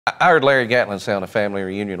I heard Larry Gatlin say on a family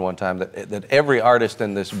reunion one time that every artist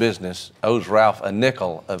in this business owes Ralph a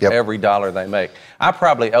nickel of every dollar they make. I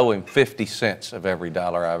probably owe him 50 cents of every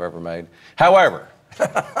dollar I've ever made. However,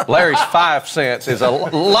 Larry's 5 cents is a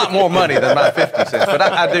lot more money than my 50 cents, but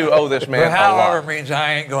I do owe this man a lot. However means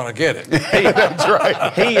I ain't going to get it. That's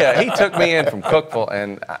right. He took me in from Cookeville,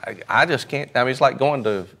 and I just can't. I mean, it's like going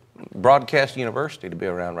to Broadcast University to be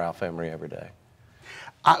around Ralph Emery every day.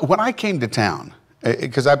 When I came to town,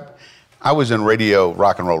 because I was in radio,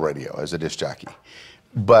 rock and roll radio, as a disc jockey,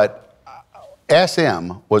 but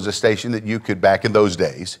SM was a station that you could, back in those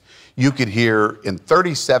days, you could hear in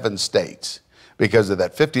 37 states because of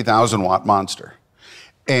that 50,000 watt monster.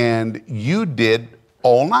 And you did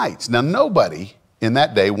all nights. Now, nobody in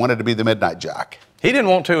that day wanted to be the midnight jock. He didn't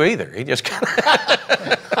want to either. He just kind of...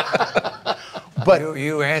 But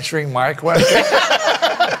you answering my question?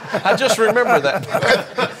 I just remember that.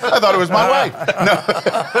 I thought it was my wife.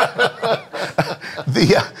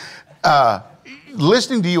 No.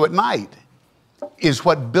 Listening to you at night is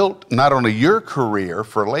what built not only your career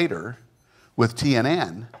for later with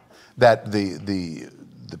TNN, that the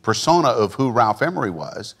persona of who Ralph Emery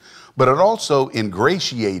was, but it also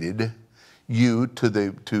ingratiated you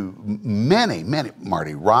to many,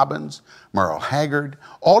 Marty Robbins, Merle Haggard,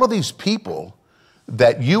 all of these people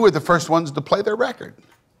that you were the first ones to play their record.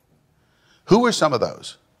 Who were some of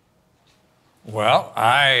those? Well,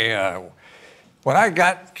 when I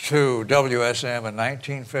got to WSM in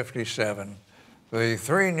 1957, the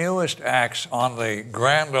three newest acts on the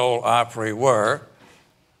Grand Ole Opry were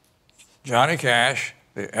Johnny Cash,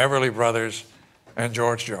 the Everly Brothers, and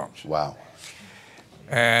George Jones. Wow.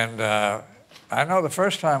 And I know the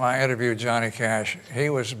first time I interviewed Johnny Cash, he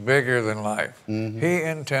was bigger than life. Mm-hmm. He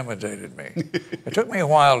intimidated me. It took me a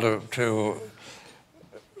while to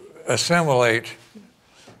assimilate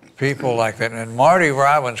people like that. And Marty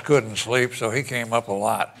Robbins couldn't sleep, so he came up a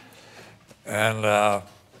lot. And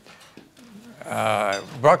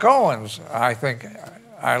Buck Owens, I think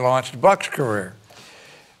I launched Buck's career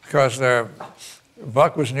because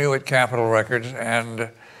Buck was new at Capitol Records, and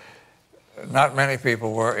not many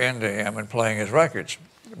people were into him and playing his records.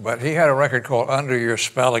 But he had a record called Under Your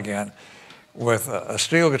Spell Again with a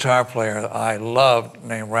steel guitar player that I loved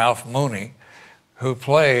named Ralph Mooney, who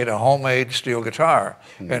played a homemade steel guitar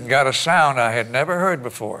and got a sound I had never heard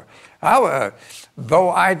before. Though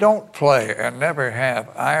I don't play and never have,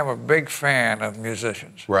 I am a big fan of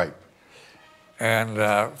musicians. Right. And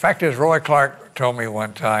in fact, as Roy Clark told me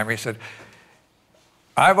one time, he said,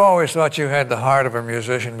 I've always thought you had the heart of a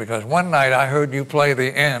musician because one night I heard you play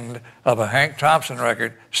the end of a Hank Thompson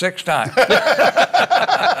record 6 times.